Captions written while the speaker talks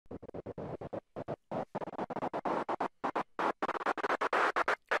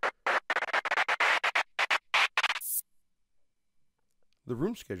The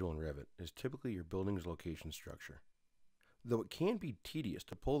room schedule in Revit is typically your building's location structure, though it can be tedious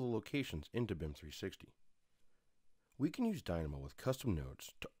to pull the locations into BIM 360. We can use Dynamo with custom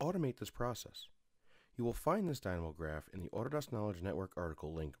nodes to automate this process. You will find this Dynamo graph in the Autodesk Knowledge Network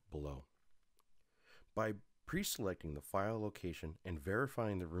article link below. By pre-selecting the file location and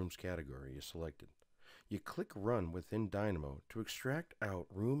verifying the room's category is selected, you click Run within Dynamo to extract out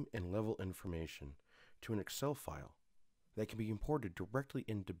room and level information to an Excel file that can be imported directly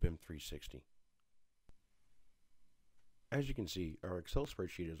into BIM 360. As you can see, our Excel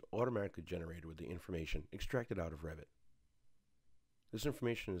spreadsheet is automatically generated with the information extracted out of Revit. This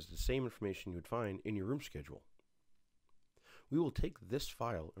information is the same information you would find in your room schedule. We will take this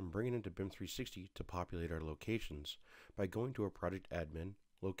file and bring it into BIM 360 to populate our locations by going to our Project Admin,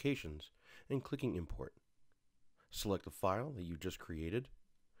 Locations, and clicking Import. Select the file that you just created,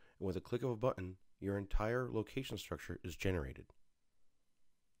 and with a click of a button, your entire location structure is generated.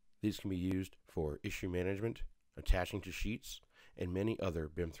 These can be used for issue management, attaching to sheets, and many other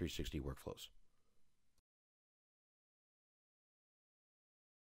BIM 360 workflows.